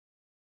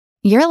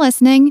You're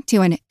listening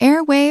to an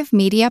Airwave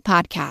Media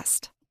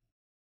Podcast.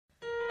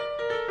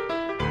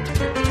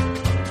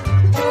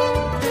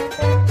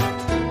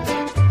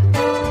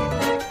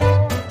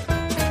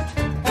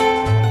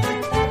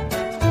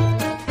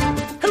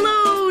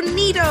 Hello,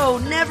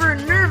 Neato, never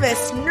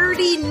nervous,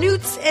 nerdy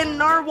newts and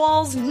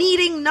narwhals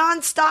needing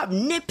nonstop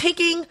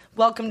nitpicking.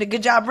 Welcome to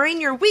Good Job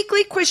Brain, your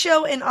weekly quiz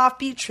show and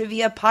offbeat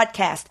trivia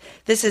podcast.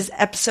 This is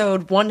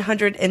episode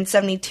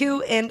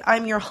 172, and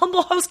I'm your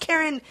humble host,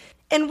 Karen.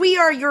 And we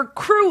are your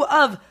crew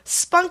of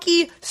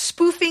spunky,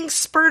 spoofing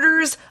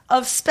spurters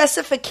of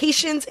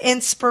specifications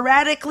and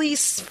sporadically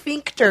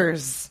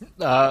sphincters.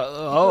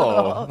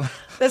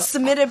 That's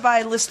submitted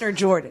by listener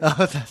Jordan.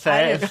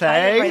 Thanks.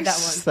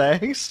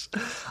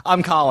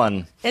 I'm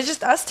Colin. It's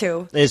just us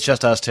two. It's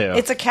just us two.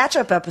 It's a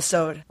catch-up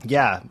episode.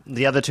 Yeah,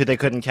 the other two, they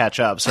couldn't catch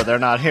up, so they're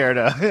not here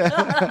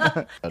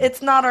to...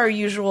 It's not our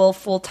usual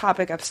full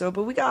topic episode,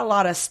 but we got a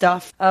lot of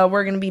stuff.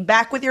 We're going to be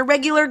back with your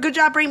regular Good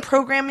Job Brain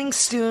programming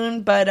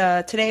soon,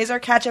 but today is our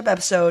catch-up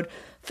episode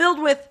filled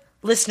with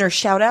listener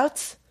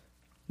shout-outs,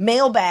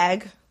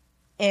 mailbag,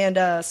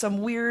 and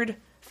some weird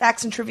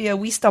facts and trivia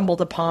we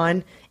stumbled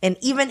upon, and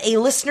even a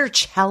listener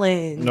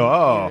challenge.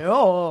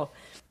 Oh.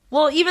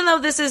 Well, even though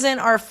this isn't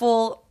our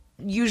full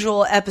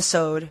usual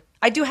episode,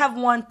 I do have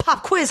one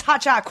pop quiz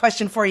hotshot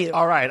question for you.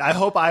 All right, I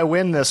hope I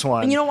win this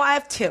one. And you know what? I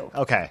have two.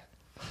 Okay.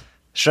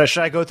 Should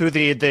I go through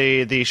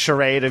the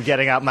charade of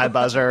getting out my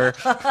buzzer?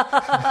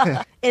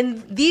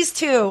 And these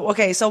two,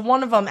 okay, so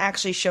one of them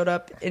actually showed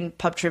up in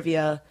pub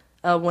trivia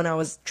when I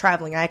was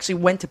traveling. I actually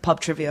went to pub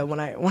trivia when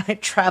I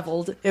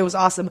traveled. It was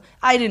awesome.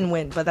 I didn't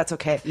win, but that's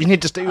okay. You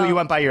need to stay. You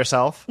went by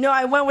yourself? No,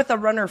 I went with a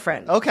runner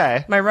friend.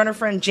 Okay. My runner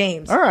friend,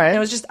 James. All right. And it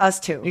was just us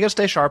two. You gotta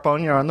stay sharp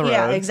on. You're on the road.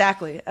 Yeah,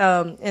 exactly.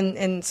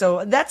 And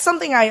so that's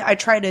something I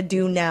try to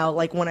do now,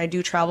 like when I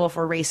do travel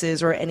for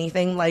races or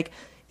anything, like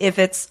if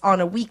it's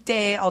on a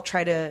weekday, I'll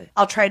try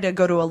to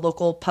go to a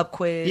local pub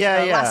quiz.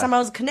 Yeah. Last time I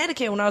was in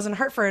Connecticut, when I was in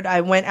Hartford,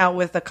 I went out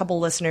with a couple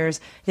listeners.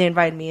 They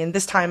invited me, and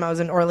this time I was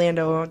in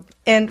Orlando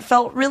and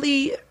felt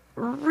really,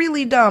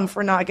 really dumb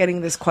for not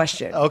getting this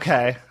question.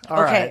 Okay.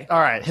 All right.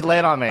 Lay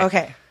it on me.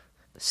 Okay.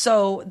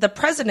 So the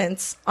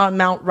presidents on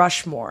Mount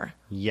Rushmore.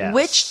 Yes.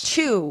 Which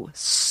two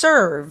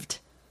served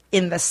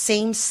in the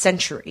same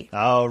century?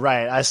 Oh,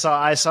 right. I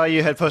saw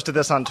you had posted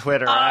this on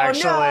Twitter,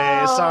 actually.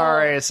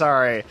 No.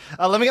 Sorry.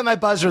 Let me get my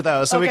buzzer,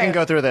 though, so we can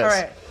go through this. All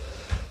right.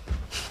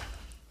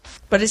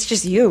 But it's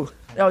just you.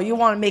 Oh, you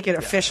want to make it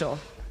official.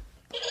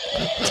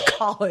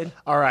 Colin.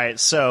 All right,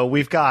 so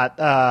we've got,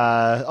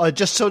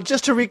 just to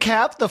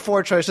recap the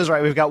four choices,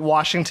 right? We've got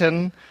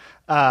Washington,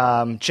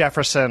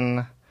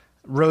 Jefferson,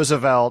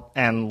 Roosevelt,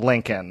 and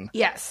Lincoln.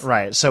 Yes.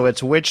 Right, so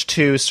it's which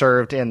two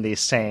served in the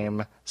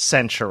same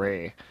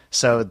century.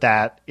 So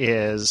that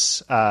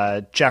is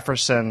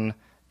Jefferson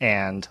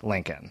and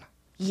Lincoln.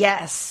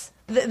 Yes.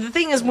 The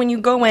thing is, when you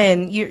go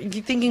in, you're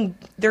thinking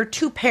there are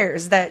two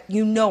pairs that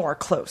you know are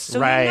close. So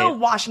right. you know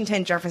Washington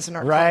and Jefferson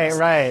are close.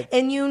 Right.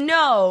 And you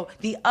know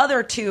the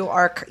other two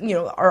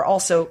are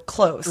also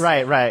close.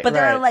 Right. But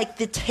they're like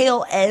the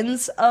tail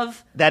ends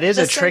of... That is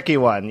a tricky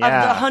one,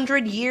 yeah. Of the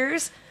 100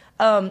 years.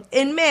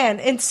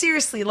 And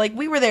seriously, like,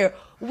 we were there...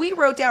 We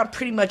wrote down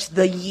pretty much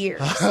the years.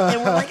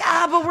 And we're like,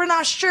 but we're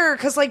not sure.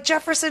 Because, like,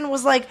 Jefferson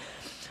was, like,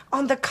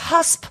 on the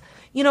cusp.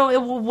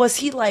 Was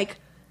he, like...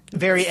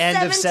 Very end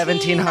of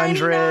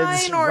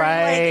 1700s. Or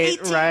right,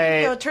 like 18,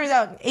 right. It turns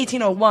out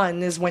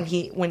 1801 is when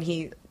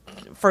he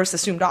first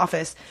assumed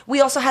office. We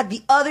also had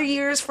the other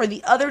years for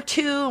the other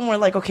two, and we're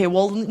like, okay,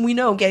 well, we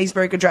know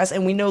Gettysburg Address,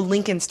 and we know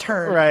Lincoln's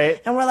term.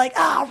 Right. And we're like,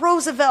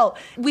 Roosevelt.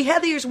 We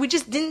had the years, we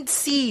just didn't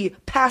see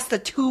past the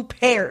two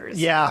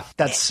pairs. Yeah,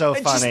 that's so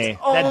funny.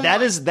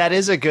 That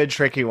is a good,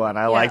 tricky one.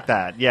 I like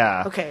that,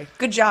 yeah. Okay,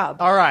 good job.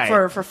 All right.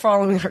 For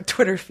following our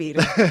Twitter feed.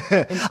 You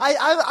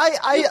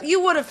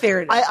would have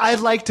figured it out. I'd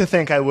like to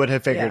think I would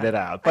have figured it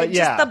out, but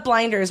just the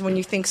blinders when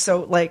you think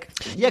so, like...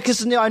 Yeah,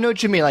 because I know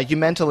what you mean. Like, you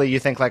mentally, you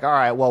think, like, all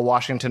right, well,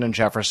 Washington and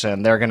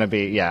Jefferson, they're going to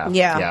be,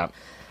 yeah.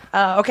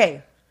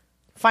 Okay,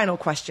 final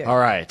question. All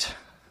right.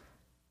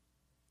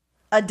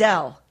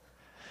 Adele.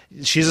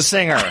 She's a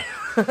singer.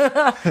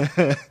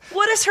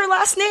 What is her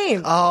last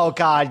name? Oh,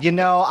 God.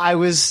 I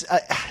was...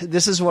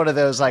 this is one of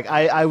those, like,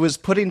 I was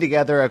putting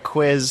together a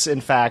quiz, in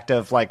fact,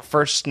 of, like,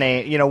 first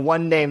name,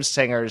 one-name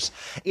singers.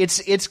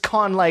 It's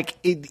gone, like,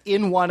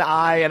 in one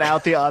eye and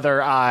out the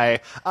other eye.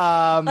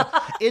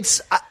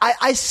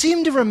 I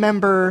seem to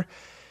remember...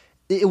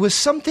 It was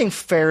something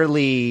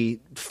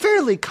fairly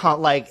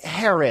like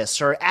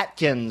Harris or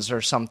Atkins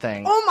or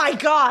something. Oh my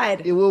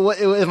God!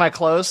 Am I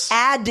close?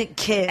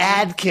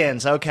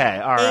 Adkins. Okay,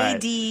 all right.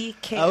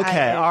 A-D-K-I-N.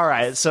 Okay, all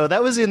right. So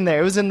that was in there.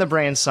 It was in the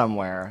brain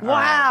somewhere.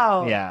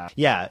 Wow. Right.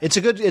 Yeah. It's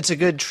a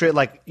good trick.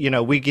 Like,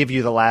 we give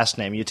you the last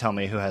name. You tell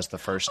me who has the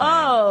first name.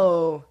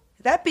 Oh,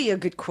 that'd be a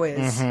good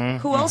quiz.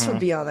 Who else would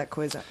be on that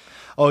quiz?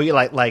 Oh, you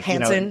like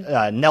Hanson?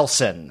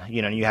 Nelson.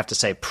 You have to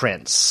say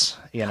Prince.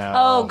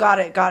 Oh, got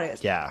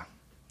it. Yeah.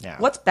 Yeah.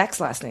 What's Beck's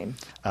last name?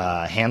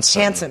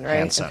 Hansen. Hansen, right?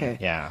 Hansen, okay.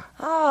 yeah.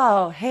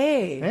 Oh,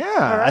 hey. Yeah,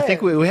 All right. I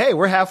think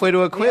we're halfway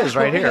to a quiz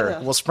right here.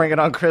 Yeah. We'll spring it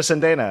on Chris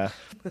and Dana.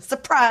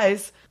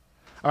 Surprise.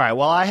 All right,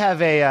 well, I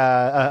have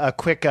a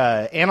quick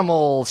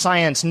animal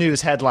science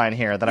news headline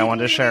here that I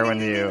wanted to share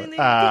with you.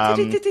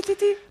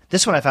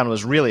 This one I found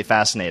was really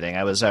fascinating.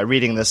 I was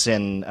reading this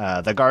in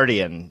The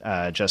Guardian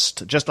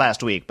just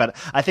last week, but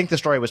I think the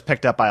story was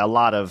picked up by a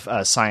lot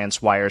of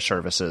science wire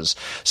services.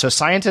 So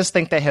scientists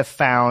think they have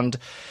found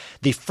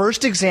the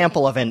first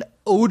example of an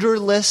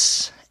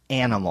odorless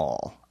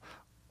animal.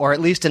 Or at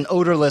least an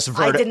odorless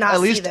at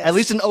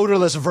least an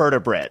odorless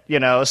vertebrate,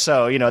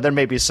 So, there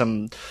may be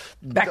some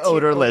bacteria.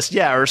 Odorless,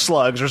 or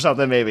slugs or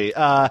something maybe.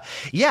 So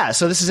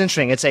this is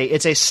interesting. It's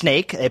a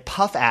snake, a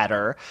puff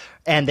adder,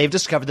 and they've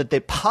discovered that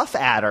the puff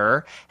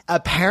adder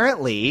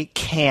apparently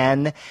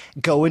can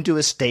go into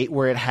a state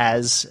where it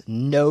has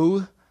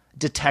no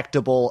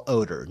detectable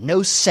odor,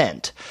 no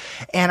scent.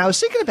 And I was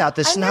thinking about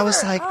this, I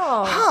was like,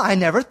 I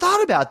never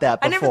thought about that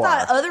before. I never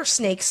thought other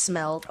snakes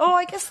smelled. Oh,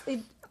 I guess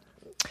they...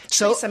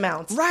 trace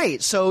amounts.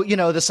 Right. So,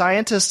 the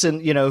scientists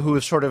who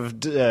have sort of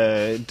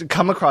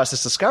come across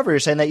this discovery are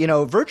saying that,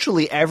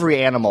 virtually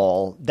every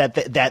animal that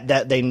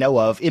they know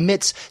of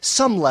emits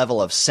some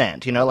level of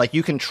scent. Like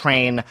you can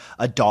train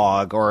a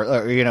dog or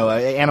an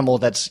animal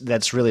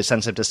that's really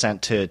sensitive to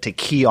scent to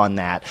key on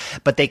that,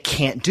 but they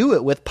can't do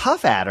it with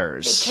puff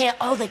adders.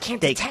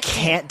 They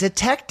can't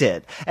detect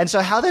it. And so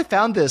how they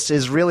found this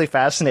is really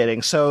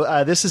fascinating.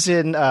 So this is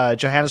in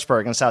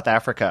Johannesburg in South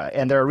Africa,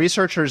 and there are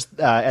researchers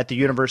at the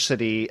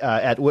university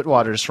at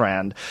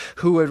Witwatersrand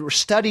who are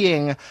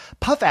studying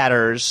puff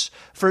adders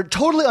for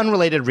totally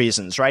unrelated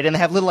reasons, right? And they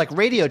have little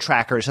radio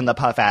trackers in the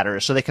puff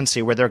adders so they can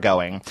see where they're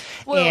going.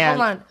 Well,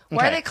 hold on.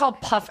 Why are they called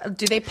puff?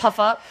 Do they puff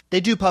up? They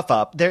do puff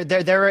up.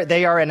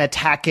 They are an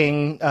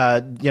attacking,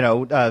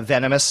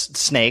 venomous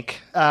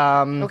snake.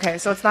 Okay,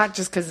 so it's not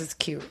just because it's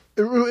cute.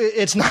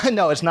 It's not.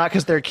 No, it's not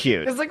because they're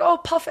cute. It's like,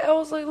 puff. I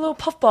was like a little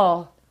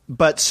puffball.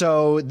 But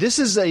so this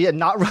is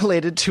not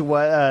related to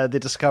the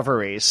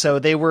discovery. So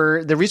the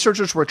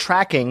researchers were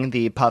tracking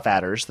the puff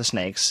adders, the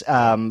snakes,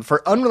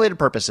 for unrelated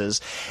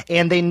purposes,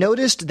 and they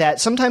noticed that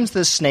sometimes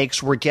the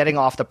snakes were getting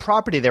off the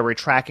property they were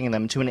tracking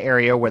them to an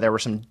area where there were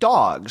some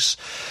dogs.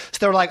 So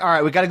they were like, all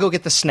right, we got to go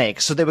get the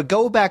snakes. So they would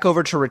go back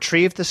over to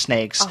retrieve the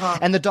snakes,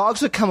 and the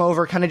dogs would come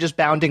over, kind of just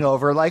bounding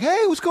over, like,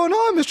 hey, what's going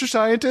on, Mr.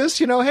 Scientist?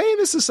 Hey,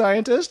 Mrs.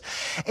 Scientist,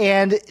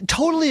 and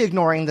totally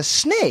ignoring the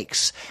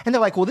snakes. And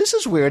they're like, well, this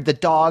is weird. The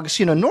dogs,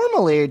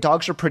 normally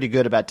dogs are pretty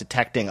good about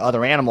detecting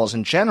other animals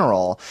in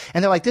general.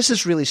 And they're like, this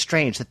is really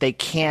strange that they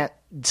can't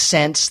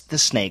sense the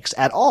snakes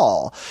at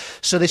all.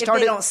 So they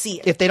started.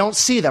 If they don't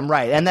see them,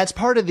 right. And that's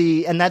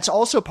that's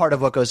also part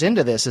of what goes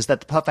into this is that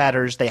the puff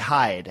adders, they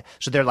hide.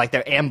 So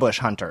they're ambush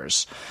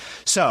hunters.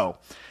 So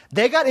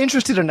they got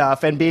interested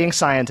enough, and being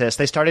scientists,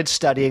 they started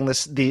studying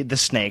the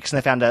snakes, and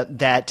they found out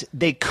that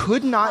they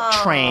could not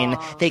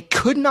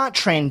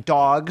train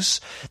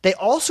dogs. They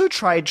also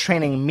tried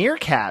training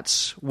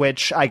meerkats,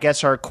 which I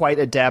guess are quite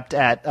adept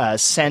at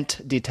scent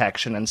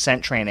detection and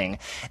scent training.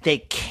 They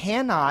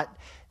cannot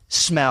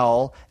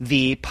smell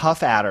the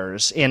puff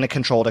adders in a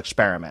controlled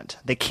experiment.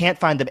 They can't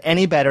find them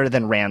any better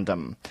than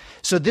random.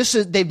 So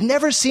they've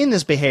never seen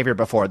this behavior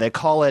before. They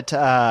call it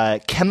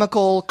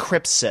chemical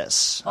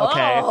crypsis.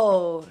 Okay.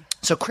 Oh.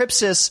 So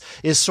crypsis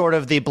is sort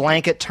of the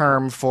blanket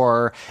term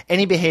for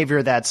any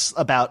behavior that's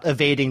about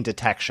evading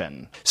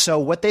detection. So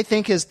what they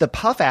think is the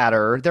puff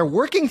adder, their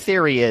working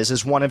theory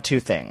is one of two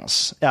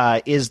things.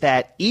 Is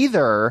that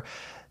either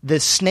the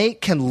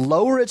snake can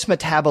lower its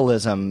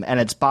metabolism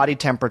and its body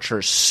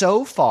temperature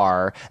so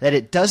far that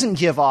it doesn't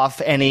give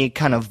off any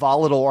kind of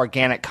volatile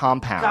organic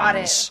compounds. Got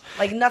it.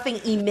 Like nothing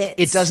emits.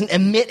 It doesn't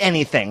emit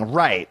anything.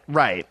 Right.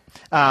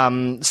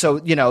 So,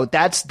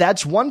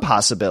 that's one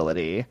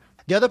possibility.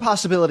 The other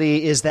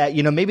possibility is that,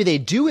 maybe they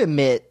do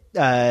emit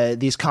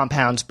these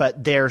compounds,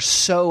 but they're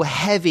so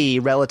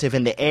heavy relative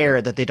in the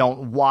air that they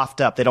don't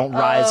waft up, they don't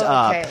rise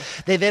up.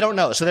 They don't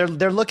know, so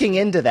they're looking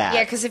into that.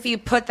 Yeah, because if you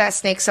put that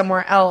snake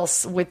somewhere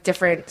else with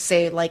different,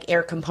 say, like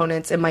air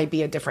components, it might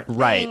be a different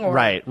thing.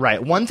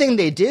 Right. One thing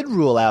they did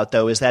rule out,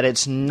 though, is that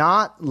it's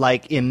not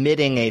like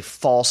emitting a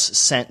false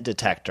scent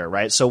detector,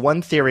 right? So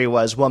one theory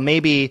was, well,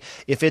 maybe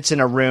if it's in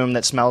a room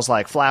that smells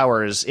like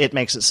flowers, it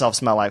makes itself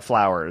smell like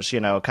flowers,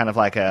 kind of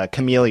like a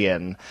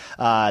chameleon.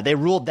 They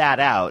ruled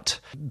that out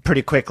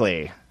pretty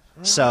quickly.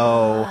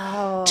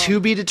 So to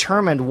be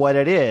determined what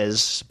it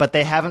is, but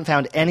they haven't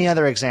found any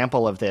other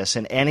example of this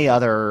in any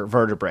other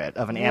vertebrate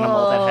of an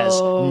animal that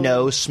has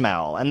no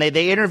smell. And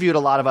they interviewed a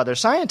lot of other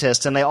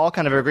scientists, and they all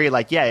kind of agree,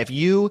 like, yeah, if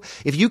you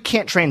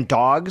can't train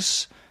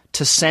dogs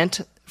to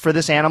scent for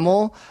this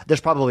animal,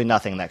 there's probably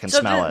nothing that can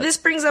smell it. This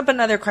brings up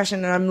another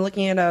question, and I'm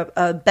looking at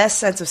a best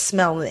sense of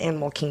smell in the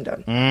animal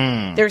kingdom.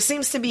 There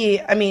seems to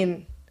be,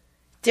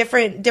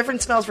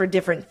 different smells for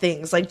different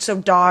things. Like, so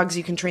dogs,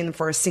 you can train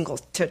them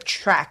to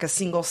track a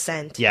single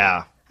scent.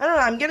 Yeah. I don't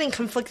know. I'm getting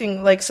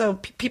conflicting. Like, so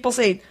people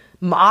say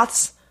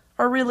moths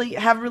have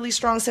really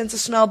strong sense of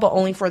smell, but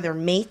only for their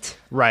mate.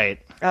 Right.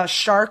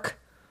 Shark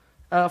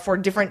for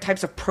different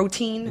types of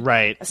protein.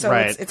 Right, So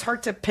right. it's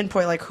hard to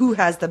pinpoint like who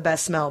has the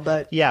best smell,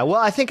 but Yeah, well,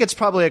 I think it's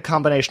probably a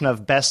combination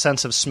of best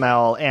sense of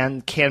smell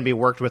and can be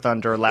worked with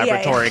under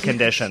laboratory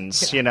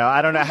conditions. You know,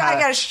 I don't know how. I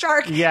got a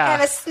shark Yeah.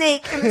 and a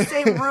snake in the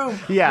same room.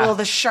 Yeah. Will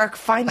the shark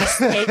find a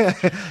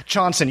snake?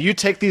 Johnson, you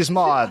take these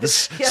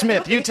moths. Yeah.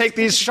 Smith, you take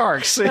these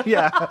sharks.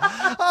 Yeah.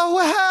 Oh,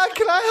 well,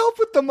 can I help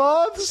with the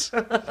moths?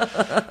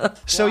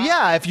 So,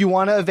 yeah, if you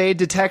want to evade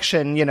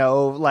detection, you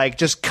know, like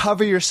just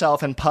cover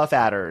yourself in puff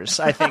adders,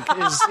 I think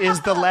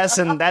is the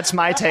lesson. That's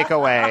my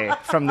takeaway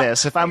from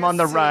this. If I'm on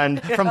the run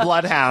from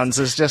bloodhounds,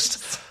 is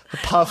just a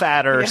puff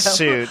adder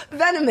suit.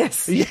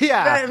 Venomous.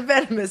 Yeah.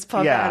 Venomous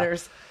puff Yeah.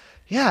 adders.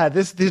 Yeah,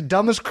 this the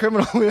dumbest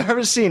criminal we've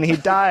ever seen. He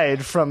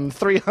died from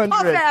 300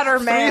 Puff adder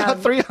man.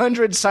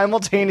 300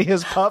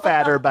 simultaneous puff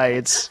adder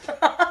bites.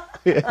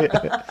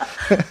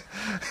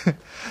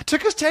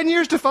 Took us 10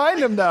 years to find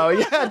him, though.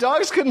 Yeah,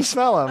 dogs couldn't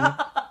smell him.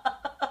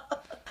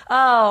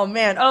 Oh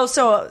man. Oh,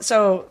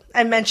 so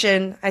I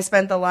mentioned I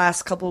spent the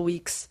last couple of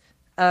weeks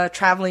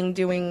traveling,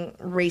 doing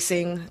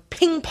racing,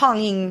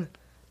 ping-ponging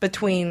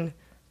between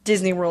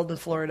Disney World in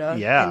Florida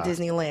and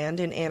Disneyland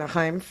in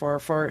Anaheim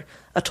for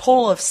a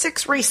total of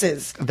 6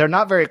 races. They're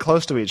not very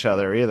close to each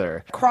other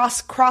either.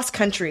 Cross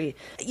country.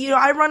 You know,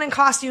 I run in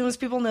costumes,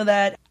 people know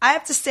that. I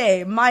have to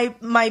say,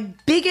 my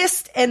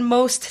biggest and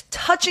most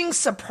touching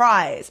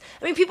surprise.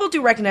 I mean, people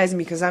do recognize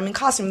me because I'm in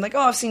costume, like, oh,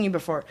 I've seen you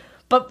before.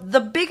 But the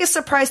biggest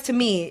surprise to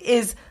me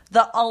is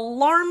the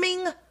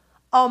alarming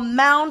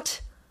amount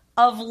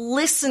of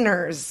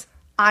listeners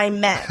I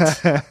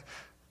met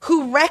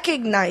who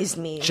recognized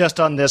me Just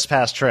on this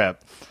past trip.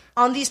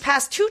 on these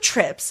past 2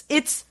 trips.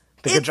 The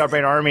Good Job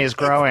Brain Army is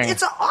growing.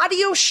 It's an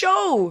audio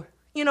show.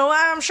 You know,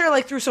 I'm sure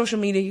like through social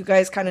media you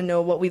guys kind of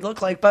know what we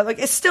look like, but like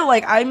it's still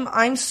like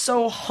I'm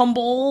so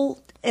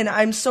humble and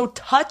I'm so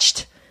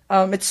touched.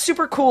 It's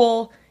super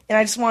cool. And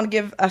I just want to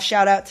give a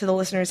shout out to the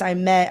listeners I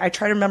met. I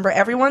try to remember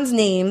everyone's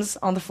names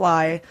on the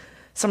fly.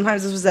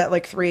 Sometimes this was at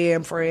like 3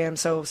 a.m., 4 a.m.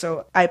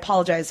 So I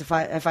apologize if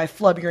I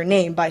flub your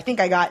name, but I think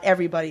I got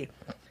everybody.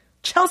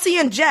 Chelsea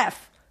and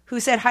Jeff,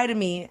 who said hi to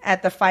me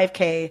at the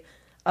 5K.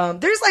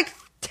 There's like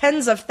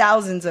tens of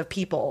thousands of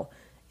people,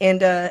 and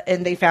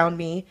they found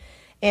me.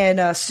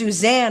 And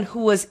Suzanne, who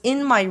was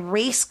in my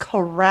race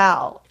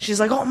corral, she's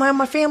like, "Oh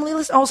my family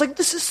listen." I was like,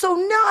 "This is so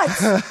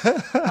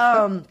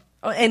nuts."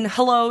 And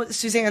hello,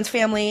 Suzanne's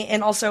family,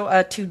 and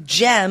also to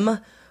Jem,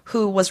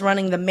 who was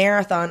running the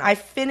marathon. I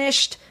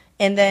finished,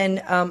 and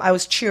then I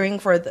was cheering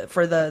for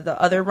the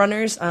other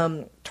runners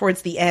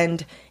towards the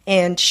end.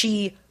 And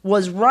she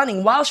was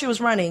running. While she was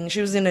running,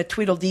 she was in a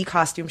Tweedledee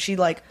costume. She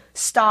like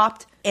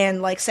stopped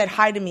and like said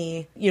hi to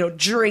me, you know,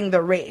 during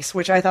the race,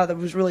 which I thought that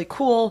was really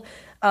cool.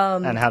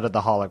 And how did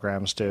the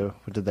holograms do?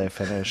 Did they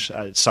finish?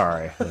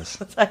 Sorry.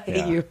 I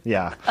hate you.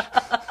 Yeah.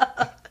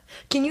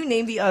 Can you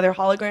name the other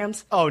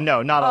holograms? Oh,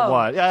 no, not a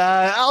one.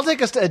 I'll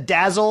take a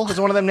Dazzle. Is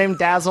one of them named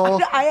Dazzle?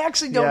 I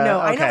actually don't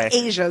know. Okay. I know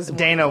Asia's one.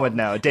 Dana would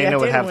know. Dana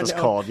would have this know.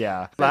 cold,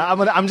 yeah.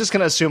 I'm just going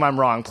to assume I'm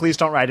wrong. Please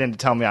don't write in to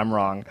tell me I'm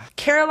wrong.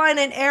 Caroline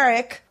and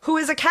Eric, who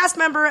is a cast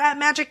member at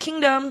Magic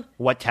Kingdom.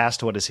 What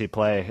does he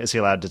play? Is he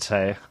allowed to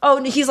say?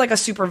 Oh, he's like a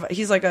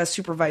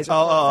supervisor.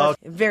 Oh.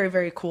 Very,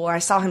 very cool. I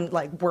saw him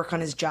like work on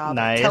his job,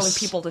 Nice. telling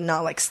people to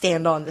not like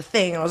stand on the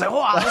thing. And I was like,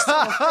 wow, that's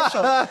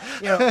so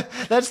official. You know,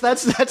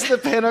 That's the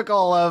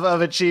pinnacle of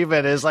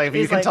achievement is like if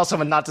you He's can like- tell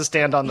someone not to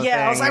stand on the thing.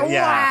 I was like,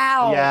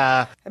 wow.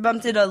 Yeah. I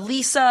bumped into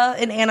Lisa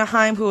in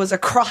Anaheim, who was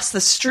across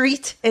the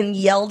street and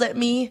yelled at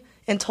me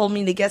and told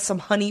me to get some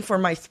honey for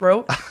my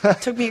throat.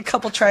 Took me a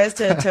couple tries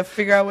to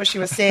figure out what she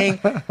was saying.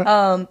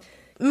 Man,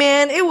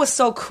 it was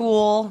so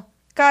cool.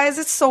 Guys,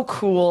 it's so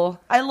cool.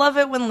 I love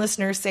it when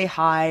listeners say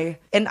hi.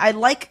 And I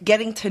like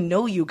getting to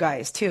know you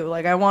guys too.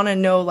 Like I want to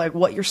know like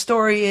what your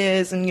story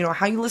is and you know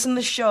how you listen to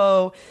the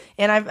show.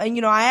 And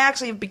I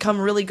actually have become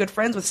really good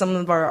friends with some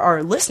of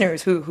our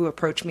listeners who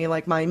approach me,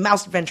 like my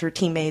Mouse Adventure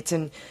teammates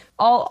and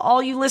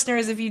all you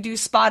listeners, if you do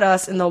spot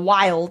us in the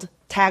wild,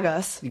 tag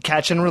us.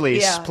 Catch and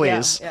release,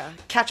 please. Yeah.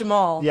 Catch them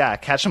all. Yeah,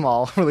 catch them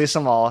all, release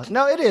them all.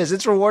 No, it is.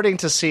 It's rewarding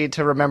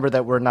to remember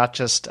that we're not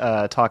just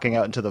talking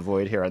out into the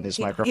void here on these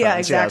microphones. Yeah,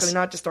 exactly. Yes.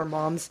 Not just our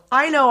moms.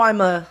 I know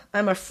I'm a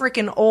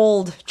freaking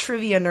old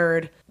trivia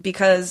nerd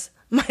because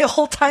my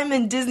whole time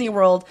in Disney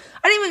World,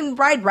 I didn't even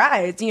ride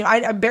rides. You know,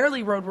 I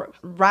barely rode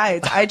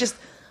rides.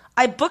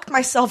 I booked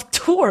myself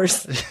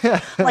tours,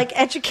 like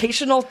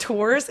educational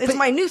tours. It's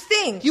my new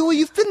thing.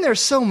 You've been there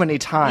so many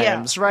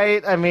times,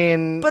 right? I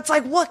mean... But it's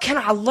like, what can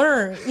I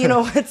learn? You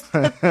know,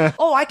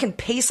 I can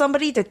pay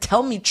somebody to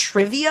tell me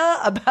trivia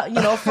about,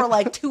 you know, for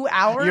like 2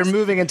 hours. You're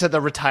moving into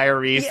the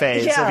retiree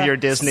phase of your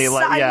Disney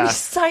life.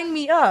 Sign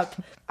me up.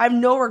 I have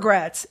no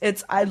regrets.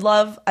 I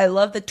love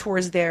the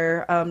tours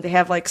there. They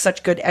have like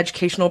such good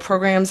educational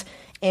programs.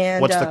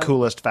 And what's the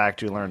coolest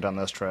fact you learned on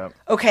this trip?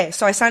 Okay,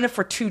 so I signed up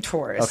for 2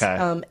 tours.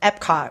 Okay.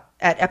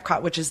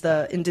 Epcot, which is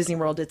in Disney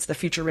World, it's the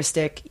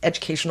futuristic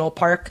educational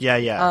park.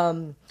 Yeah.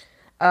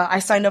 I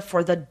signed up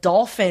for the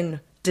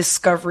dolphin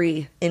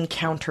Discovery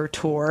Encounter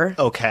tour.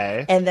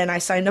 Okay. And then I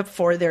signed up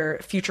for their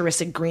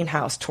futuristic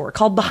greenhouse tour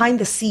called Behind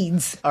the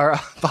Seeds. Or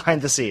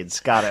Behind the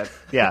Seeds. Got it.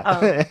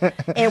 Yeah.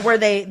 And where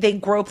they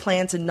grow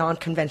plants in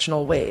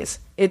non-conventional ways.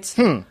 It's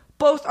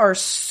both are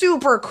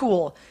super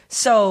cool.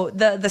 So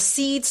the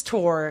Seeds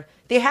tour,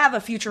 they have a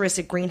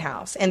futuristic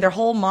greenhouse, and their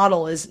whole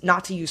model is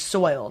not to use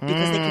soil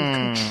because they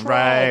can control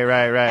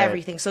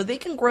everything. So they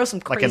can grow some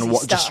crazy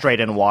stuff. Just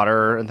straight in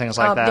water and things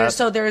like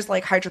that. There's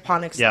like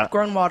hydroponics,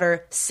 grown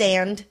water,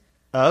 sand.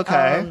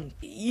 Okay.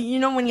 You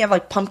know when you have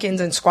like pumpkins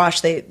and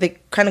squash, they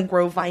kind of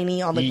grow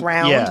viney on the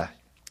ground. Yeah.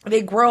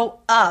 They grow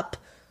up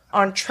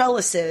on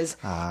trellises,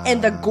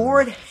 and the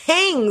gourd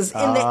hangs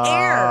in the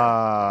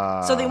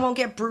air, so they won't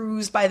get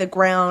bruised by the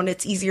ground.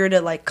 It's easier to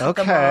like cut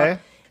them up.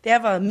 They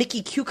have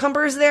Mickey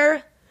cucumbers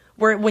there,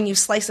 where when you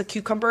slice a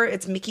cucumber,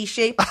 it's Mickey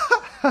shaped.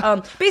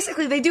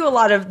 Basically, they do a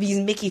lot of these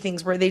Mickey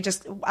things where they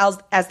just,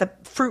 as the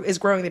fruit is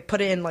growing, they put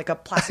it in like a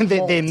plastic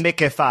mold. They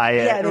Mickify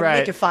it. Yeah, they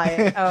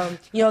Mickify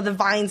it. The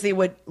vines, they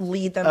would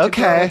lead them to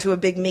grow into a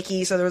big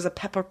Mickey. So there was a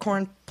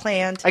peppercorn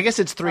plant. I guess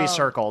it's 3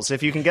 circles.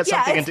 If you can get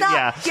something into... It's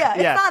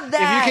not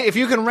that. If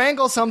you can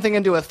wrangle something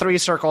into a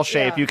 3-circle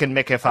shape, you can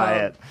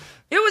Mickify it.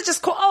 It was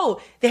just cool. Oh,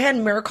 they had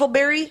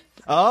Miracleberry.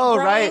 Oh,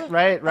 growing.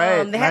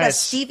 right. They had a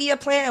stevia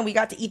plant, and we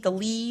got to eat the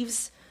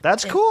leaves.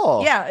 That's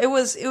cool. Yeah, it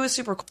was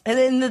super cool. And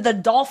then the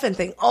dolphin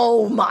thing.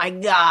 Oh my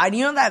God!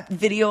 You know that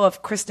video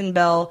of Kristen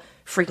Bell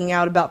freaking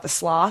out about the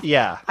sloth?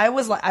 Yeah. I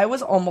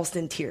was almost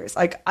in tears.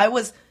 Like I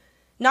was.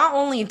 Not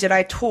only did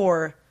I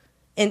tour,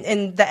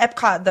 in the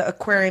Epcot, the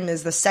aquarium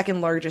is the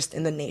second largest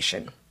in the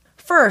nation.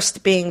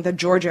 First being the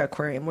Georgia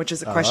Aquarium, which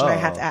is a question I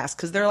had to ask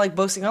because they're like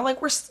boasting. I'm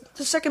like, we're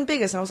the second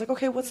biggest, and I was like,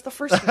 okay, what's the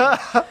first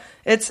one?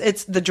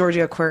 It's the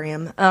Georgia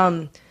Aquarium.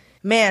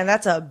 Man,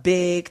 that's a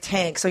big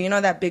tank. So you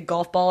know that big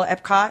golf ball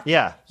at Epcot?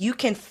 Yeah. You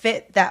can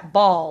fit that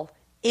ball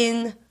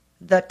in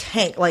the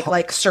tank,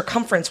 like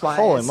circumference-wise.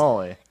 Holy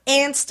moly.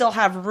 And still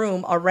have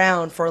room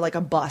around for like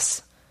a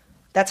bus.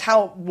 That's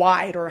how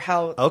wide or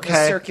how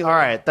the circular All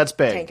right, that's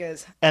big. tank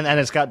is. And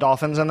it's got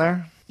dolphins in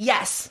there?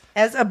 Yes. It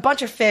has a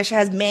bunch of fish. It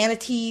has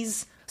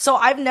manatees. So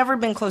I've never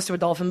been close to a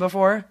dolphin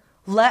before,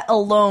 let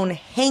alone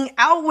hang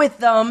out with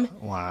them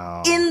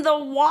in the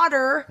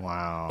water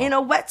in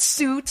a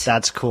wetsuit.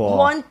 That's cool.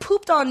 One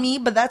pooped on me,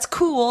 but that's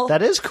cool.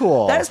 That is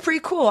cool. That is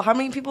pretty cool. How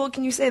many people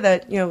can you say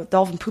that, the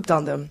dolphin pooped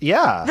on them?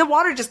 Yeah. The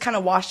water just kind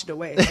of washed it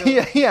away. So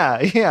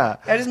yeah.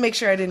 I just make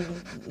sure I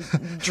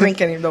didn't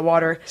drink any of the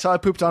water. So I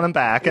pooped on him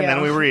back, and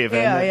then we were even.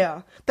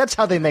 Yeah. That's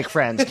how they make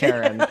friends,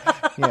 Karen.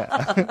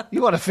 Yeah.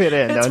 You want to fit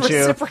in, don't you?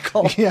 It's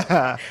reciprocal.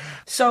 Yeah.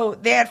 So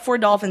they had 4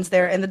 dolphins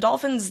there, and the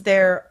dolphins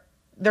there,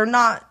 they're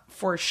not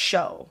for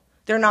show.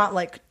 They're not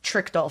like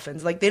trick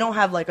dolphins. Like they don't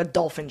have like a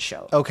dolphin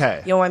show.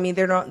 Okay. You know what I mean?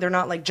 They're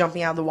not like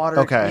jumping out of the water.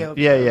 Okay.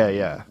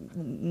 Yeah.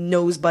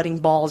 Nose butting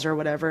balls or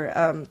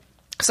whatever.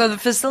 So the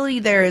facility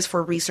there is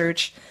for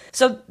research.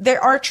 So they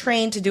are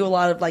trained to do a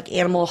lot of like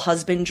animal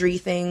husbandry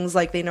things.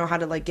 Like they know how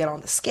to like get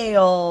on the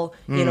scale,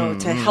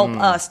 to help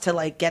us to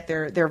like get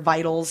their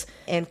vitals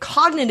and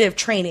cognitive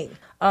training.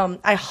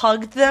 I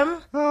hugged them.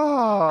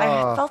 Oh.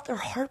 I felt their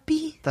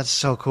heartbeat. That's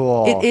so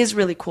cool. It is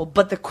really cool.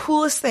 But the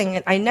coolest thing,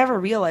 and I never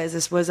realized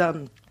this, was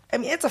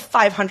it's a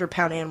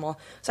 500-pound animal.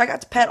 So I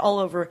got to pet all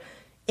over.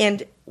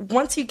 And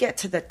once you get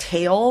to the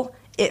tail,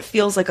 it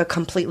feels like a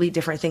completely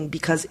different thing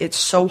because it's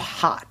so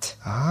hot.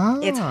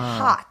 It's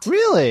hot.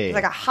 Really? It's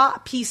like a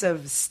hot piece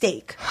of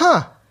steak.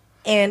 Huh.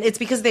 And it's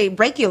because they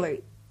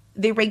regulate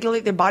their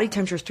body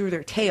temperature through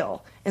their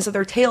tail. And so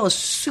their tail is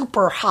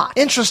super hot.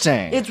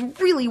 Interesting. It's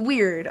really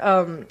weird.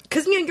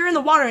 Because, you're in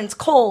the water and it's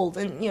cold.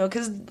 And,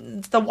 because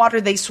it's the water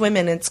they swim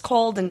in and it's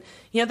cold. And,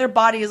 their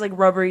body is like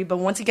rubbery. But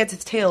once you get to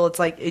the tail, it's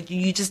like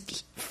you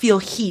just feel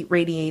heat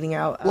radiating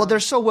out. Well,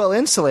 they're so well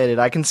insulated.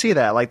 I can see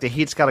that. Like the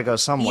heat's got to go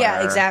somewhere.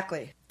 Yeah,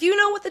 exactly. Do you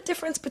know what the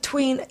difference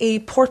between a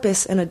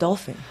porpoise and a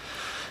dolphin?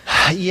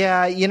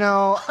 Yeah,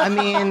 I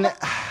mean,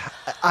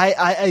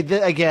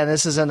 again,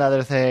 this is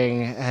another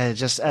thing.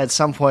 Just at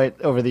some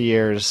point over the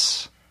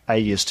years,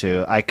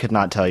 I could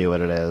not tell you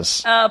what it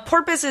is.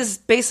 Porpoise is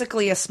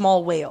basically a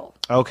small whale.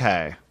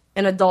 Okay.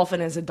 And a dolphin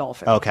is a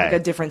dolphin. Okay. Like a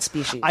different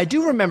species. I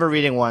do remember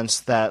reading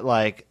once that,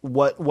 like,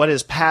 what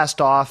is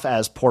passed off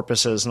as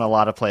porpoises in a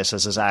lot of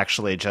places is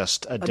actually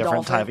just a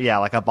different dolphin. type. Yeah,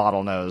 like a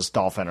bottlenose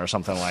dolphin or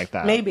something like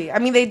that. Maybe. I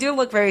mean, they do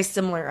look very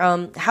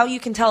similar. How you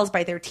can tell is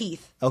by their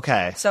teeth.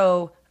 Okay.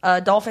 So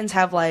dolphins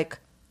have, like,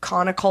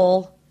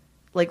 conical,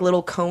 like,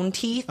 little cone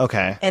teeth.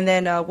 Okay. And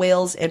then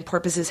whales and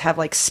porpoises have,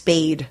 like,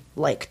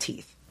 spade-like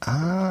teeth.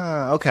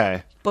 Ah,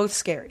 okay. Both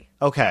scary.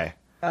 Okay.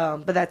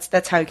 But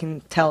that's how you can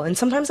tell. And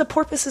sometimes a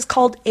porpoise is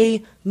called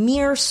a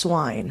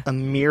meerswine. A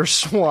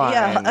meerswine.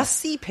 Yeah, a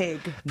sea pig,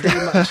 pretty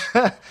much.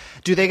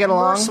 Do they get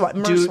along?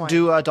 Merswine.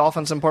 Do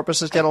dolphins and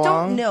porpoises get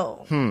along? I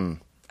don't know.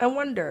 I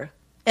wonder.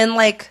 And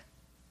like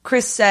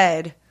Chris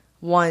said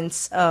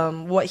once,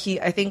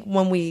 I think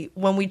when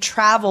we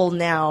travel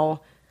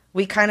now,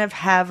 we kind of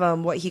have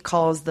what he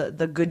calls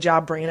the good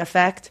job brain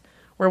effect.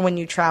 Where when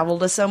you travel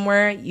to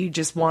somewhere, you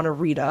just want to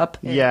read up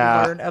and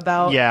learn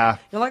about. Yeah.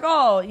 You're like,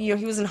 oh, he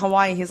was in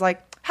Hawaii. He's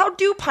like, how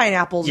do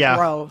pineapples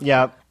grow?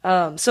 Yeah.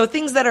 So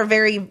things that are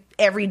very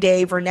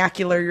everyday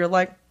vernacular, you're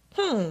like,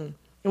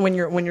 when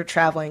you're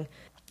traveling.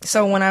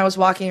 So when I was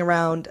walking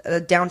around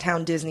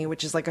downtown Disney,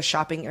 which is like a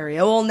shopping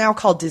area, well, now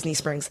called Disney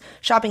Springs,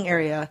 shopping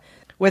area,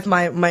 with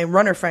my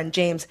runner friend,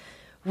 James,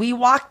 we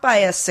walked by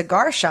a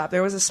cigar shop.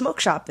 There was a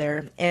smoke shop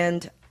there,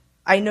 and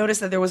I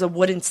noticed that there was a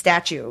wooden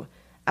statue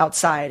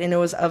outside, and it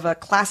was of a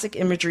classic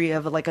imagery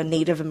of like a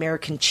Native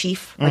American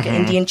chief, like an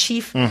Indian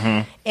chief.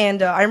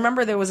 And I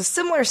remember there was a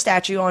similar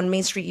statue on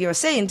Main Street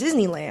USA in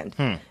Disneyland.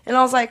 And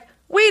I was like,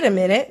 wait a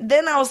minute.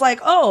 Then I was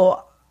like,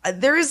 oh,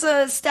 there is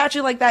a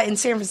statue like that in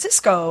San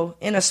Francisco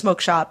in a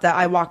smoke shop that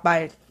I walked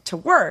by to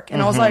work.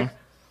 And I was like,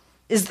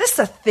 is this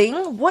a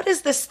thing? What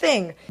is this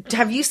thing?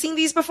 Have you seen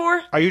these before?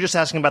 Are you just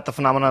asking about the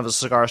phenomenon of a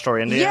cigar store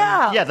Indian?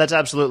 Yeah. Yeah, that's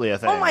absolutely a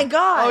thing. Oh my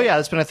God. Oh yeah,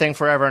 it's been a thing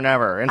forever and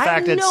ever. In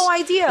fact, had no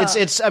idea.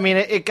 It's I mean,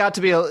 it got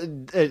to be,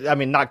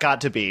 not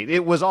got to be.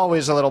 It was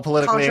always a little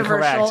politically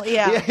incorrect.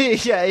 Yeah.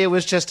 Yeah,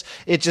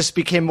 it just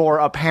became more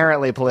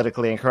apparently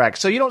politically incorrect.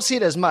 So you don't see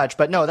it as much,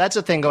 but no, that's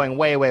a thing going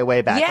way, way,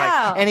 way back.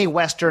 Yeah. Like any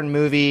Western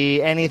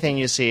movie, anything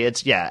you see,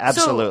 it's,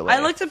 absolutely. So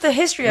I looked up the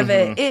history of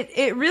it.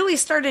 It really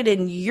started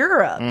in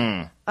Europe.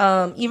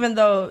 Even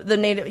though the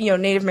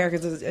Native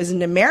Americans is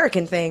an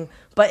American thing,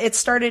 but it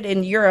started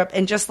in Europe,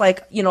 and just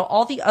like,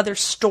 all the other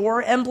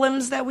store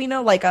emblems that we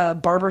know, like a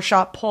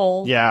barbershop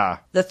pole. Yeah.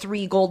 The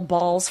 3 gold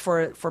balls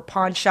for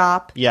pawn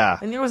shop. Yeah.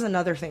 And there was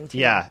another thing too.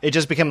 Yeah. It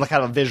just became like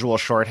kind of a visual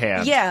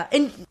shorthand. Yeah.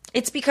 And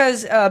it's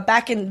because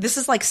this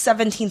is like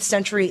 17th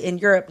century in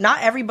Europe,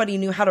 not everybody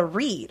knew how to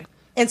read.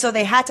 And so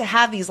they had to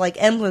have these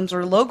like emblems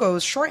or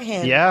logos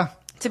shorthand. Yeah.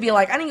 To be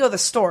like, I didn't go to the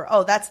store.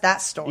 Oh, that's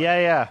that store.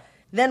 Yeah.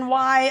 Then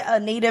why a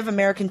Native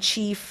American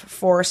chief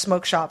for a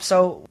smoke shop?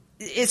 So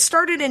it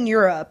started in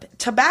Europe.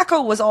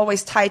 Tobacco was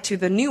always tied to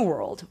the New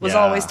World,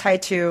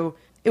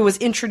 it was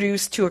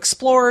introduced to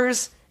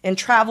explorers and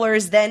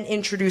travelers, then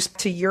introduced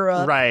to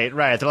Europe. Right.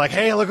 They're like,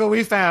 hey, look what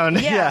we found.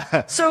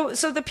 Yeah. So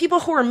the people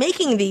who were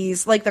making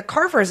these, like the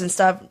carvers and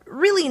stuff,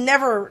 really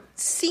never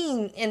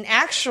seen an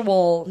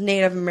actual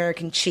Native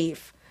American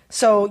chief.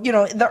 So,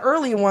 the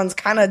early ones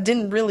kind of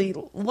didn't really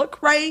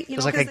look right.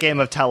 It's like a game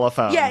of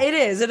telephone. Yeah, it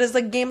is. It is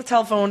like a game of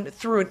telephone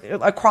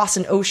across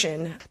an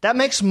ocean. That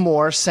makes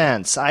more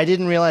sense. I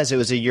didn't realize it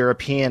was a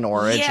European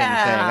origin thing.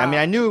 I mean,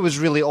 I knew it was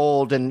really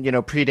old and,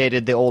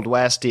 predated the Old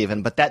West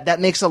even, but that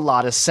makes a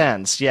lot of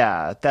sense.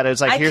 Yeah. That it's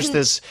like, here's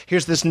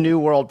this new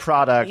world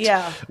product.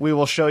 Yeah. We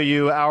will show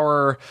you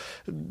our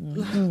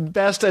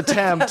best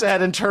attempt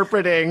at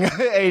interpreting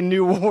a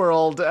new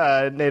world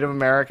Native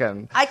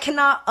American. I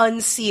cannot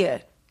unsee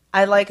it.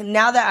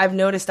 Now that I've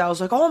noticed, I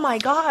was like, oh my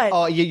God.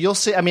 Oh, you'll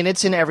see. I mean,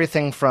 it's in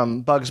everything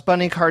from Bugs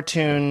Bunny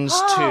cartoons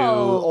to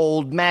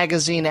old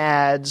magazine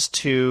ads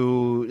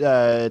to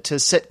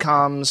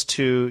sitcoms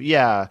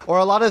to, or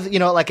a lot of,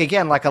 like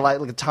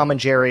a Tom and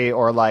Jerry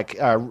or like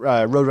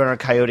Roadrunner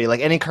Coyote,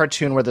 like any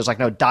cartoon where there's like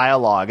no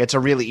dialogue. It's a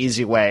really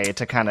easy way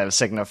to kind of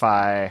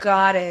signify.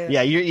 Got it.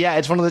 Yeah,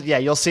 it's one of the,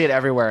 you'll see it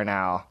everywhere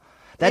now.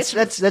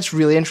 That's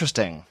really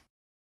interesting.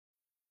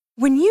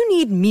 When you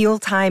need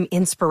mealtime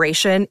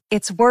inspiration,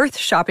 it's worth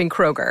shopping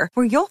Kroger,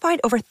 where you'll find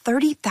over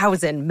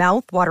 30,000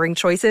 mouth-watering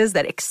choices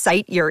that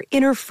excite your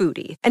inner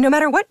foodie. And no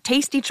matter what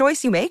tasty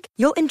choice you make,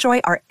 you'll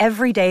enjoy our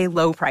everyday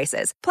low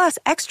prices, plus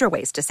extra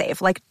ways to save,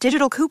 like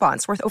digital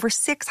coupons worth over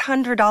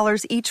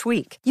 $600 each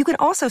week. You can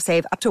also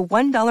save up to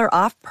 $1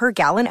 off per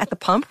gallon at the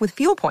pump with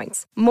fuel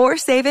points. More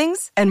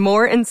savings and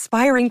more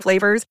inspiring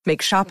flavors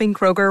make shopping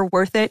Kroger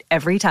worth it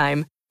every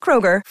time.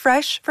 Kroger,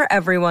 fresh for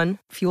everyone.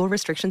 Fuel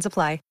restrictions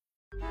apply.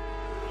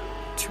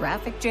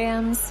 Traffic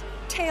jams,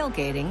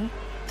 tailgating,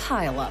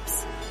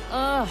 pile-ups.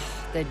 Ugh,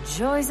 the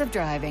joys of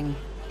driving.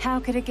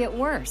 How could it get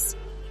worse?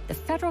 The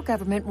federal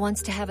government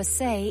wants to have a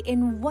say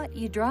in what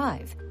you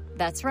drive.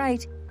 That's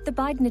right. The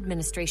Biden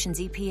administration's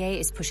EPA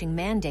is pushing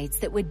mandates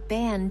that would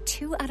ban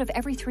 2 out of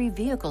every 3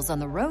 vehicles on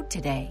the road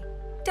today.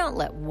 Don't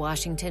let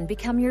Washington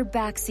become your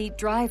backseat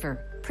driver.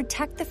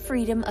 Protect the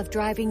freedom of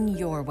driving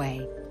your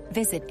way.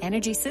 Visit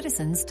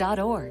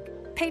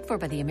EnergyCitizens.org. Paid for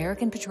by the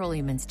American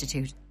Petroleum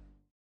Institute.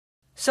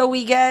 So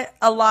we get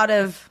a lot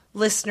of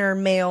listener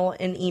mail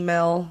and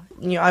email.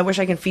 I wish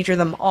I could feature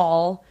them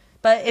all.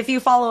 But if you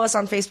follow us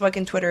on Facebook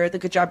and Twitter, the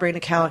Good Job Brain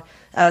account,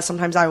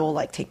 sometimes I will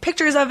take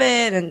pictures of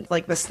it, and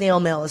the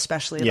snail mail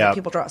especially. Yep.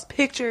 People draw us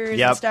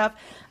pictures and stuff.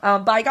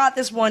 But I got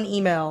this one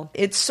email.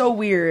 It's so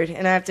weird,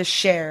 and I have to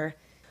share.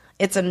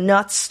 It's a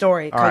nuts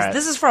story. Because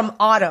This is from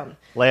Autumn.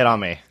 Lay it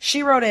on me.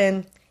 She wrote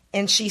in,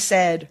 and she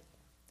said,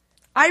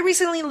 I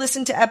recently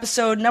listened to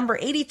episode number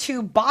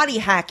 82, Body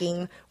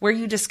Hacking, where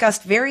you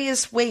discussed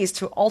various ways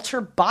to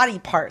alter body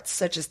parts,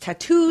 such as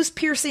tattoos,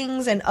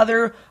 piercings, and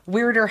other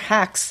weirder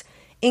hacks,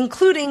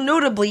 including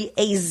notably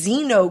a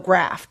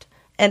xenograft.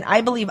 And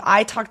I believe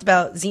I talked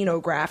about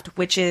xenograft,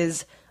 which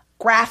is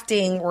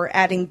grafting or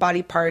adding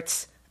body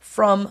parts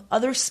from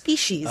other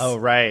species. Oh,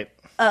 right.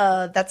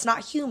 That's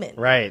not human.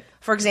 Right.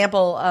 For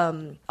example,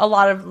 a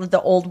lot of the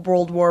old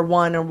World War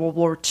I or World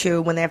War II,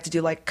 when they have to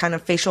do kind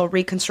of facial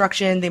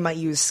reconstruction, they might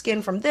use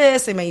skin from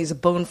this, they might use a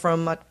bone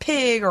from a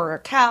pig or a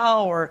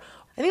cow or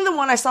I think the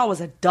one I saw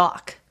was a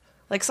duck.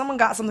 Like someone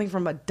got something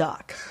from a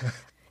duck.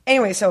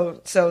 Anyway,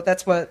 so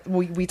that's what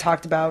we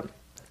talked about.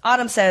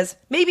 Autumn says,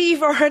 maybe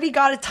you've already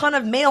got a ton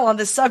of mail on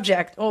this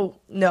subject. Oh,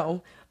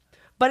 no.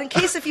 But in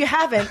case if you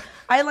haven't,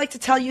 I'd like to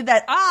tell you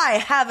that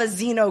I have a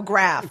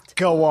xenograft.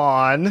 Go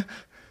on.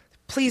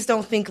 Please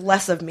don't think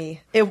less of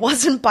me. It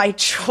wasn't by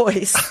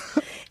choice.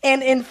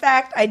 And in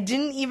fact, I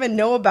didn't even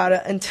know about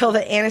it until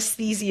the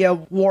anesthesia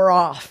wore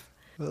off.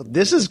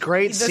 This is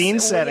great scene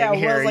setting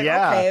here.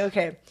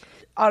 Okay.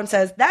 Autumn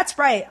says, that's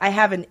right. I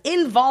have an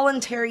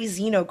involuntary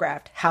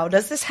xenograft. How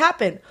does this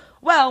happen?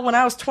 Well, when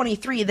I was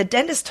 23, the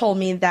dentist told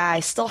me that I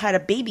still had a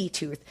baby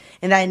tooth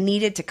and that I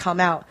needed to come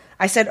out.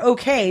 I said,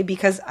 okay,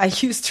 because I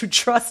used to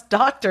trust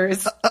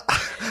doctors.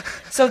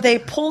 So they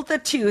pulled the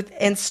tooth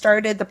and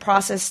started the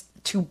process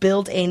to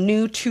build a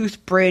new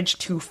tooth bridge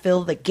to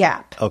fill the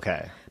gap.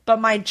 Okay. But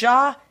my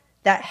jaw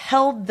that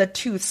held the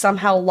tooth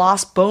somehow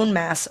lost bone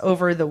mass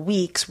over the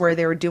weeks where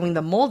they were doing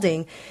the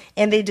molding,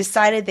 and they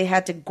decided they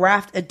had to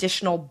graft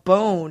additional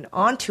bone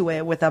onto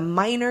it with a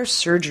minor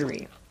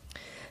surgery.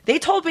 They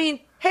told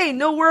me, hey,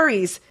 no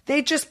worries.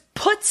 They just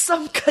put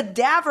some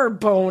cadaver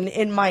bone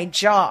in my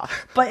jaw.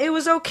 But it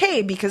was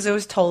okay because it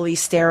was totally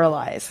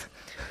sterilized.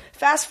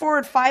 Fast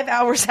forward 5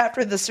 hours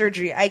after the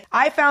surgery,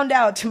 I found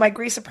out, to my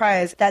great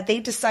surprise, that they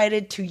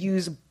decided to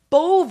use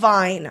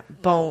bovine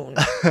bone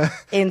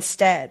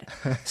instead.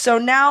 So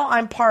now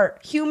I'm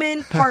part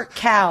human, part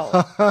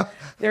cow.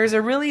 There's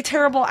a really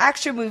terrible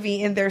action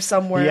movie in there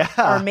somewhere,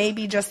 or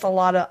maybe just a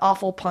lot of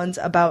awful puns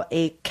about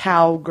a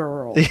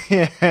cowgirl.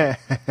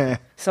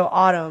 So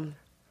Autumn,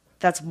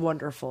 that's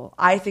wonderful.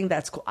 I think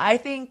that's cool. I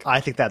think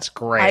that's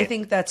great. I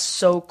think that's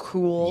so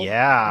cool.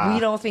 Yeah. We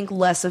don't think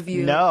less of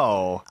you.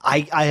 No.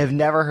 I have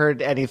never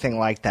heard anything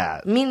like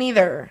that. Me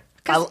neither.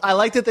 I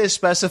like that they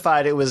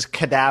specified it was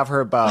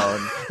cadaver bone.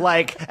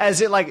 Like,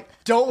 as it like,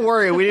 don't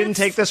worry, we didn't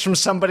take this from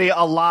somebody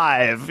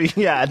alive.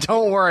 Yeah,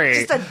 don't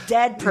worry. Just a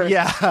dead person.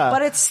 Yeah.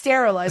 But it's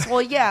sterilized.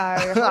 Well,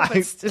 yeah,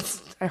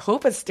 I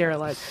hope it's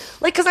sterilized.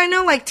 Like, because I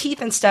know, like,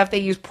 teeth and stuff, they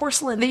use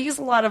porcelain. They use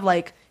a lot of,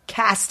 like,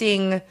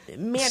 casting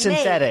man-made.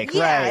 Synthetic,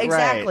 yeah, right,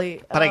 exactly.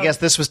 Right. But I guess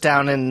this was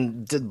down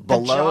in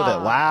below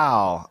that.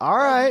 Wow. All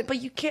right.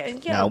 But you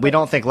can't, No, we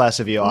don't think less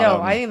of you, Autumn.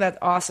 No, I think that's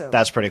awesome.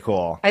 That's pretty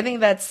cool. I think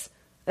that's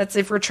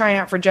if we're trying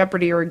out for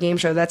Jeopardy or a game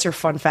show, that's your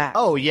fun fact.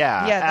 Oh,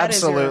 yeah,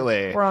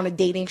 absolutely. We're on a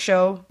dating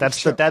show.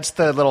 That's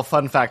the little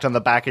fun fact on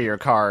the back of your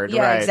card,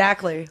 yeah, right?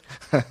 Exactly.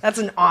 That's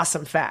an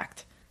awesome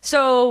fact.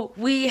 So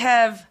we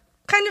have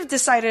kind of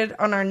decided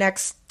on our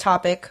next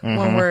topic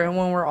when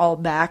we're all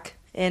back,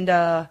 and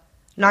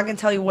not gonna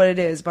tell you what it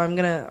is, but I'm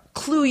gonna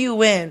clue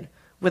you in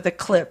with a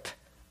clip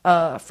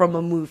from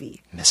a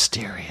movie.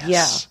 Mysterious.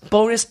 Yeah.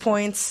 Bonus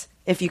points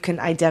if you can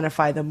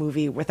identify the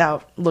movie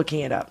without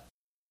looking it up.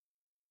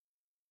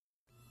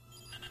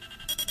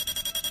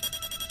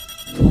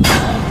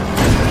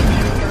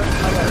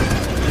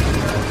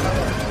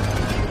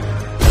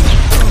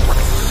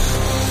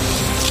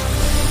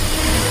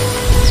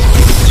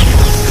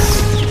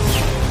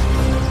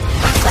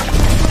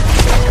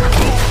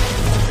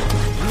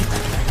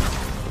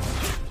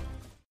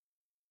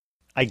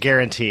 I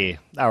guarantee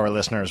our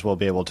listeners will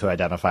be able to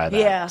identify that.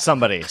 Yeah.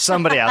 Somebody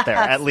out there,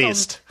 at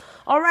least.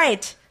 All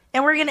right.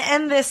 And we're going to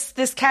end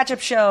this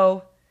catch-up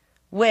show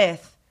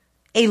with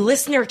a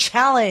listener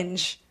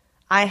challenge.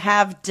 I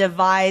have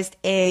devised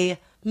a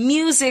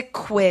music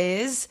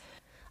quiz.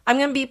 I'm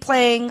going to be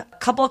playing a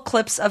couple of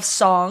clips of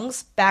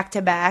songs back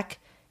to back,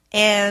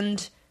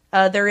 and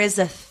there is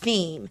a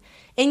theme.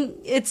 And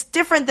it's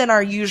different than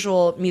our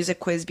usual music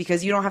quiz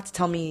because you don't have to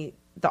tell me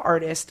the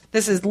artist.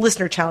 This is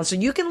listener challenge, so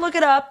you can look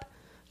it up.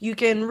 You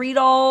can read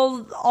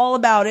all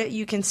about it.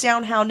 You can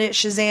SoundHound it,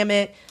 Shazam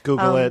it,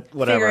 Google it,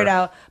 whatever. Figure it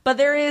out. But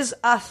there is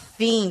a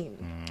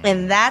theme,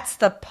 and that's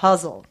the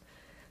puzzle.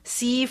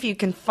 See if you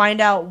can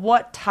find out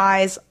what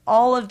ties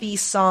all of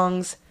these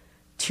songs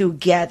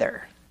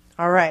together.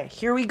 All right,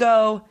 here we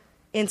go.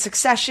 In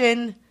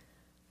succession,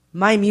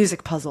 my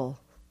music puzzle.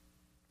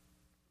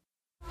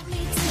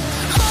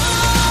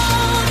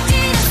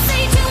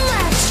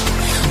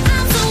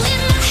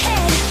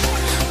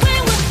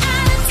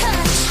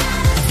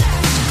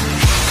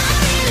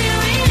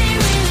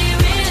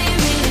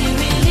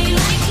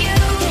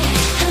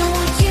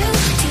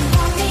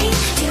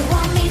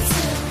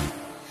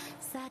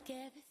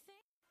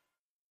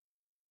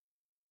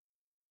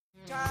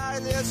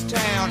 This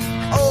town,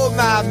 oh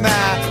my,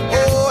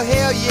 oh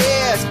hell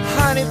yes,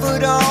 honey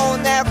put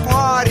on that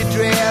party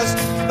dress,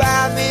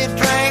 buy me a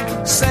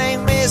drink,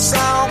 sing me a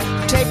song,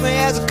 take me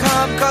as I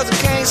come cause I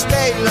can't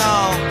stay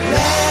long.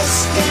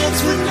 Last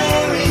dance with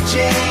Mary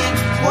Jane,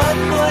 one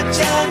more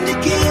time to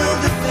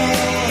kill the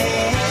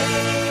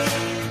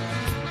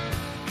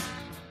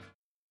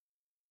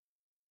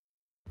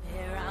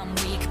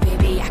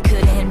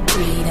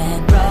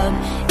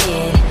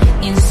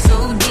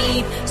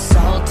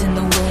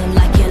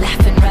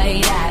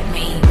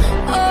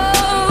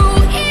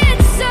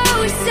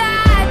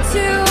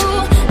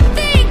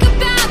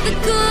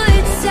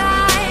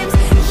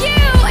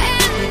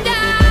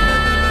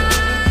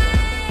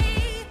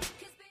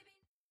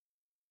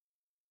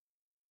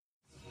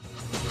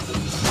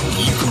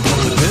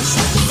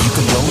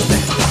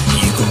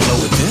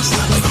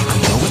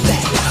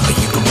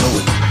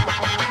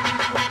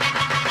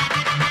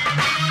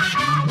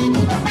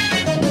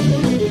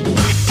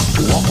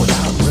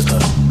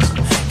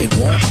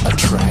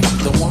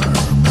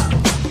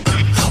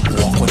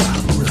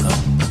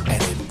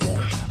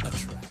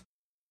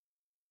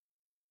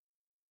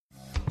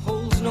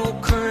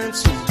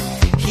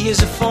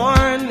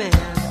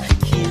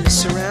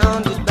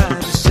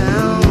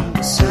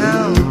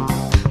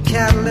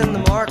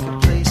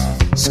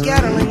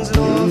scatterlings and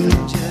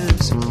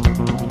orphanages.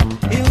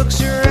 He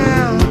looks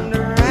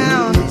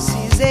around, he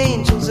sees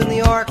angels in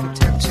the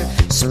architecture,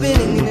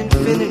 spinning in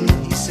infinity.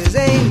 He says,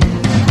 amen,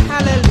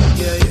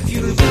 hallelujah. If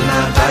you'll be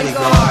my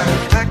bodyguard,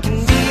 I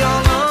can be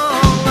your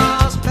long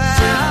lost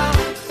pal.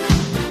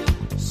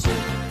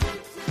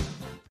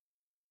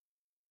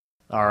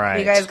 All right.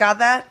 You guys got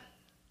that?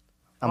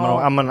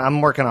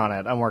 I'm working on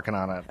it.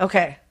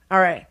 Okay. All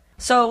right.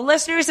 So,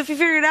 listeners, if you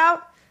figured it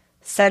out,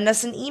 send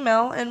us an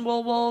email and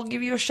we'll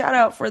give you a shout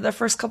out for the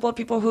first couple of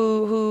people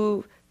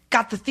who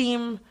got the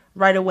theme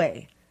right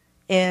away.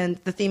 And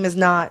the theme is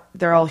not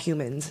they're all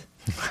humans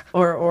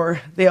or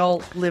they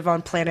all live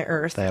on planet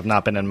Earth. They have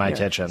not been in my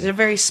kitchen. It's a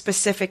very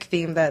specific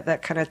theme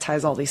that kind of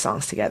ties all these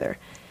songs together.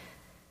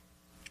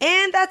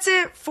 And that's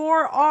it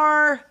for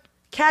our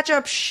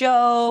catch-up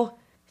show.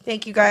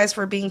 Thank you guys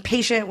for being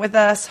patient with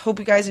us. Hope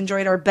you guys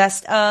enjoyed our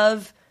best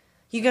of.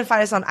 You can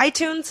find us on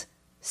iTunes,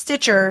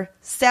 Stitcher,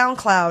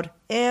 SoundCloud,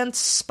 and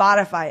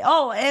Spotify.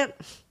 Oh, and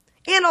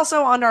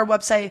also on our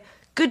website,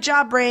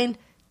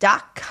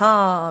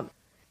 goodjobbrain.com.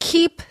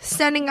 Keep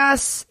sending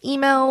us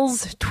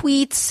emails,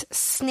 tweets,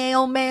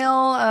 snail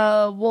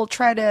mail. We'll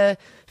try to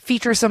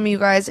feature some of you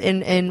guys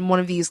in one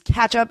of these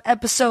catch-up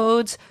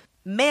episodes.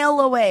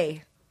 Mail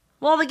away.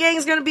 Well, the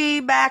gang's going to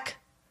be back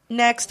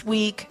next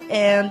week,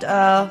 and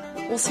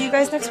we'll see you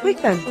guys next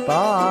week then. Bye.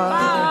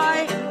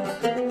 Bye.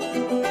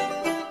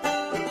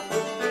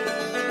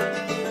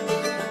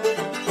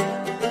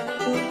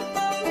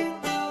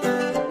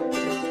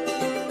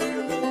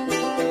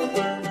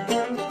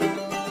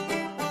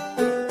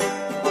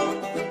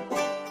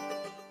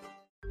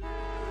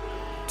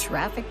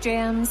 Traffic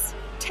jams,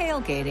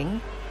 tailgating,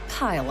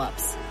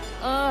 pileups.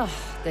 Ugh,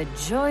 the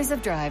joys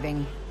of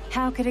driving.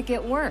 How could it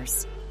get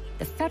worse?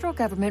 The federal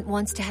government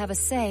wants to have a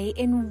say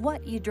in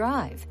what you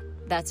drive.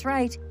 That's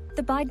right.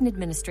 The Biden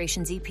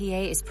administration's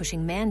EPA is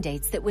pushing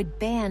mandates that would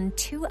ban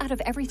 2 out of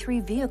every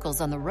 3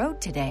 vehicles on the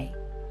road today.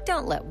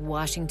 Don't let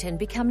Washington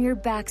become your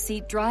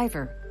backseat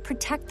driver.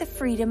 Protect the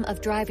freedom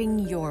of driving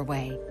your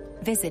way.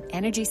 Visit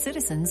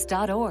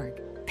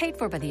EnergyCitizens.org. Paid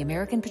for by the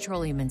American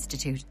Petroleum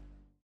Institute.